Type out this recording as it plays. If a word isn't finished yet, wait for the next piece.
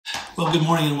Well, good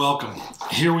morning and welcome.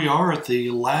 Here we are at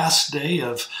the last day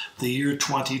of the year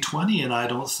 2020, and I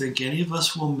don't think any of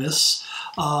us will miss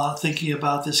thinking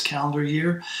about this calendar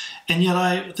year. And yet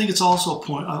I think it's also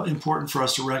important for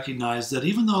us to recognize that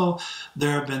even though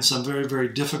there have been some very, very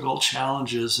difficult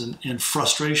challenges and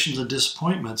frustrations and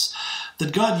disappointments,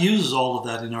 that God uses all of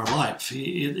that in our life.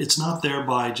 It's not there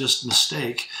by just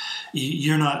mistake.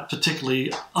 You're not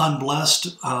particularly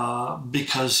unblessed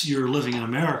because you're living in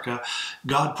America.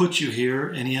 God put you here,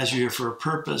 and He has you here for a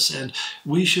purpose, and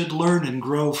we should learn and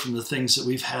grow from the things that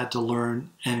we've had to learn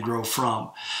and grow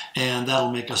from, and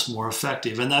that'll make us more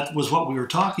effective. And that was what we were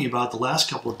talking about the last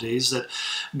couple of days, that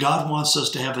God wants us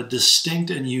to have a distinct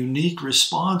and unique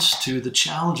response to the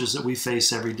challenges that we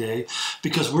face every day,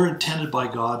 because we're intended by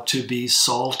God to be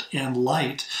salt and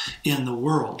light in the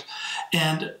world.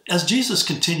 And as Jesus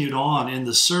continued on in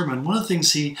the sermon, one of the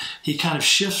things he kind of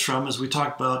shifts from, as we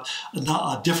talked about,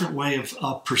 a different way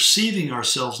of perceiving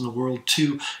ourselves in the world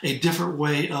to a different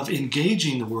way of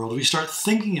engaging the world. We start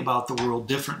thinking about the world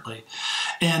differently.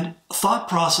 And thought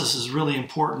process is really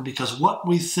important, because what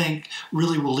we think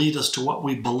really will lead us to what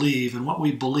we believe, and what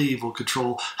we believe will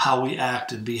control how we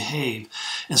act and behave.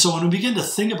 And so when we begin to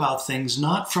think about things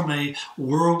not from a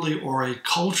worldly or a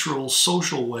cultural,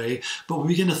 social way, but we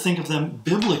begin to think of them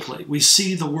biblically, we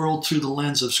see the world through the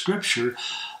lens of Scripture,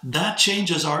 that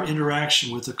changes our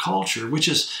interaction with the culture, which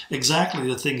is exactly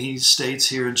the thing he states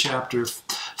here in chapter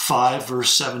 5,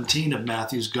 verse 17 of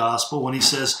Matthew's Gospel, when he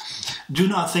says, "Do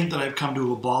not think that I've come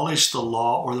to abolish the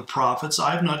law or the prophets.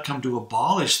 I have not come to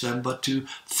abolish them, but to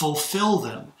fulfill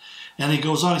them." And he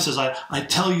goes on, he says, I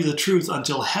tell you the truth,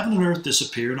 until heaven and earth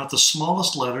disappear, not the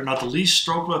smallest letter, not the least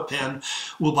stroke of a pen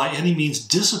will by any means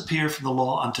disappear from the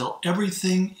law until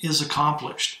everything is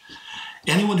accomplished.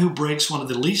 Anyone who breaks one of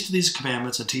the least of these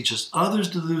commandments and teaches others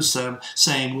to do the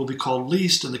same will be called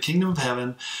least in the kingdom of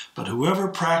heaven, but whoever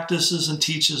practices and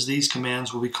teaches these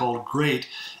commands will be called great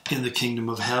in the kingdom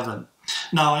of heaven.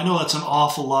 Now, I know that's an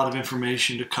awful lot of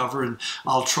information to cover, and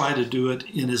I'll try to do it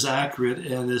in as accurate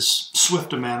and as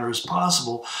swift a manner as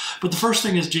possible. But the first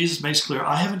thing is, Jesus makes clear,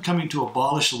 I haven't come to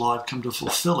abolish the law, I've come to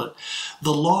fulfill it.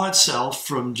 The law itself,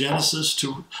 from Genesis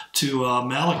to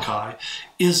Malachi,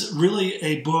 is really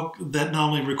a book that not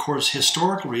only records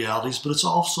historical realities, but it's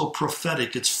also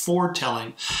prophetic. It's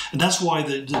foretelling. And that's why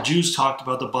the Jews talked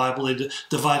about the Bible. They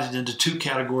divided into two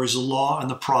categories, the law and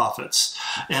the prophets.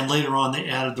 And later on, they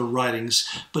added the writings.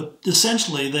 But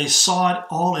essentially, they saw it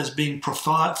all as being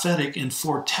prophetic and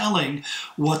foretelling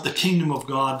what the kingdom of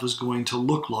God was going to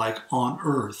look like on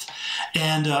earth.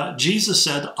 And Jesus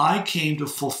said, I came to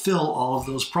fulfill all of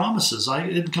those promises. I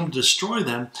didn't come to destroy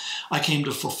them. I came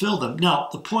to fulfill them. Now,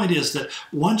 the point is that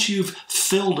once you've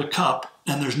filled a cup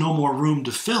and there's no more room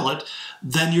to fill it,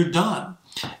 then you're done.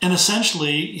 And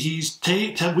essentially,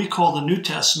 we call the New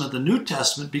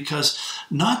Testament because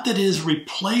not that it has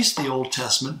replaced the Old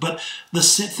Testament, but the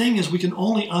thing is we can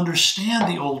only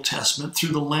understand the Old Testament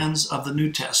through the lens of the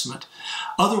New Testament.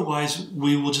 Otherwise,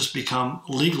 we will just become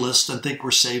legalists and think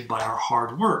we're saved by our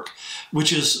hard work,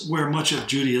 which is where much of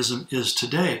Judaism is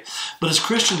today. But as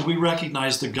Christians, we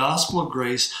recognize the gospel of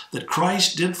grace, that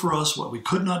Christ did for us what we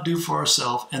could not do for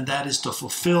ourselves, and that is to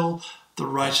fulfill the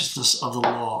righteousness of the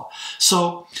law.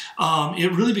 So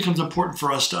it really becomes important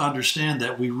for us to understand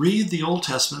that we read the Old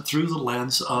Testament through the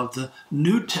lens of the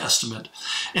New Testament.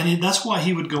 And that's why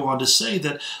he would go on to say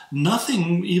that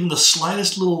nothing, even the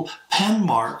slightest little pen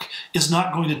mark, is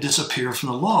not going to disappear from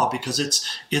the law, because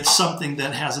it's something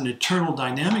that has an eternal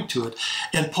dynamic to it.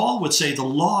 And Paul would say the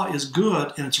law is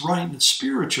good and it's right and it's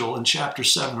spiritual in chapter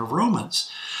 7 of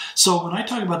Romans. So when I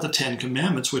talk about the Ten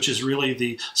Commandments, which is really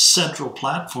the central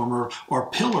platform or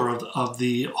pillar of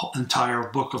the entire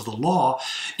book of the law,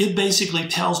 it basically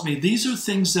tells me these are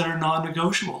things that are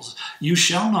non-negotiables. You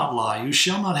shall not lie. You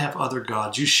shall not have other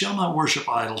gods. You shall not worship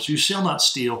idols. You shall not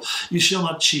steal. You shall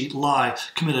not cheat, lie,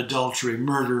 commit adultery,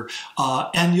 murder,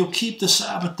 and you'll keep the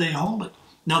Sabbath day holy.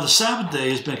 Now, the Sabbath day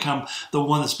has become the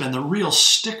one that's been the real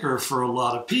sticker for a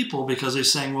lot of people, because they're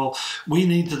saying, well, we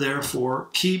need to therefore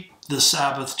keep the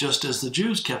Sabbath just as the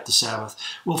Jews kept the Sabbath.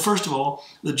 Well, first of all,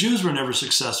 the Jews were never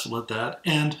successful at that,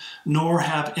 and nor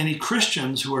have any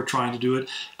Christians who are trying to do it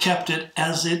kept it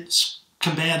as it's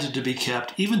commanded to be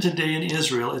kept. Even today in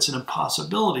Israel, it's an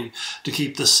impossibility to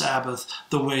keep the Sabbath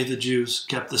the way the Jews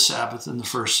kept the Sabbath in the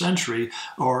first century,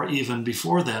 or even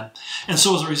before then. And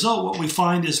so as a result, what we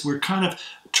find is we're kind of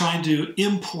trying to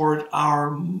import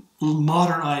our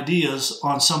modern ideas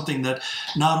on something that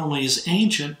not only is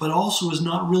ancient, but also is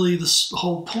not really the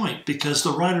whole point, because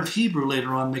the writer of Hebrew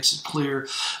later on makes it clear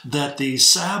that the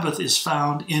Sabbath is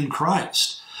found in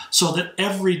Christ. so that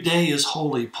every day is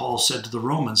holy, Paul said to the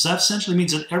Romans. That essentially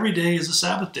means that every day is a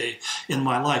Sabbath day in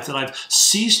my life, that I've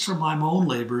ceased from my own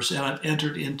labors and I've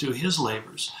entered into his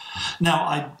labors.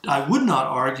 Now, I would not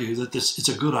argue that it's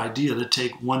a good idea to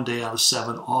take one day out of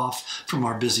 7 off from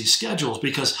our busy schedules,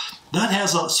 because that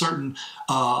has a certain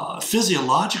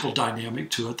physiological dynamic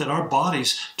to it, that our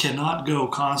bodies cannot go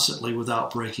constantly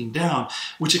without breaking down,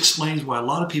 which explains why a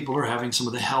lot of people are having some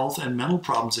of the health and mental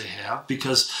problems they have,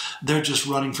 because they're just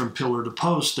running from pillar to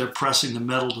post. They're pressing the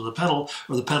metal to the pedal,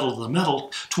 or the pedal to the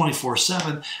metal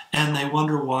 24/7, and they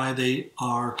wonder why they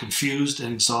are confused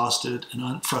and exhausted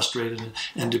and frustrated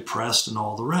and depressed and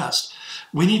all the rest.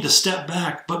 We need to step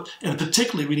back, and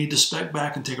particularly we need to step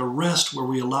back and take a rest where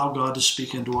we allow God to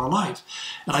speak into our life.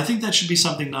 And I think that should be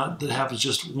something not that happens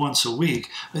just once a week.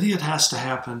 I think it has to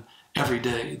happen every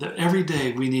day. That every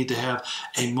day we need to have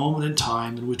a moment in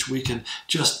time in which we can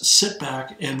just sit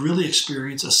back and really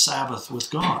experience a Sabbath with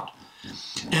God.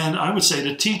 And I would say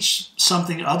to teach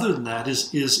something other than that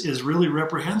is really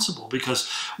reprehensible, because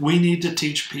we need to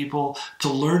teach people to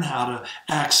learn how to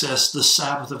access the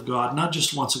Sabbath of God, not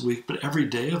just once a week, but every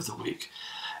day of the week.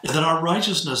 And that our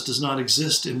righteousness does not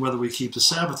exist in whether we keep the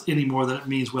Sabbath any more than it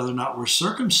means whether or not we're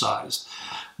circumcised,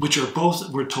 which are both,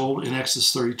 we're told in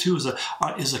Exodus 32,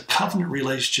 is a covenant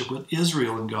relationship with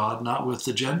Israel and God, not with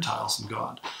the Gentiles and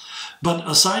God. But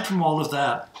aside from all of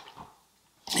that,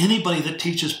 anybody that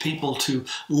teaches people to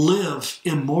live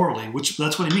immorally, which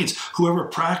that's what he means. Whoever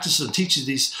practices and teaches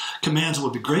these commands will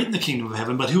be great in the kingdom of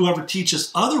heaven, but whoever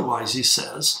teaches otherwise, he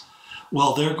says,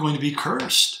 well, they're going to be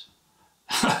cursed.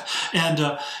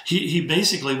 And he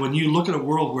basically, when you look at a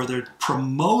world where they're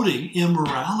promoting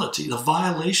immorality, the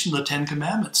violation of the 10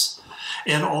 Commandments,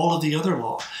 and all of the other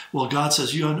law, well, God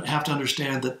says you have to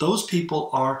understand that those people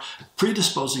are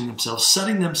predisposing themselves,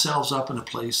 setting themselves up in a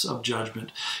place of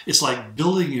judgment. It's like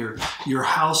building your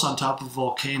house on top of a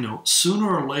volcano. Sooner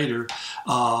or later,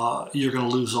 you're going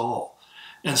to lose all.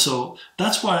 And so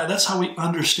that's how we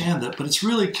understand that. But it's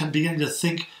really beginning to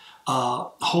think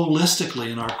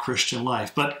holistically in our Christian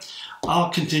life. But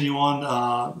I'll continue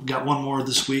on. Got one more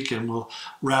this week, and we'll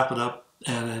wrap it up,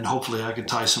 and hopefully I can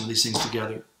tie some of these things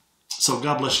together. So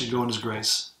God bless you. Go in his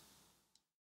grace.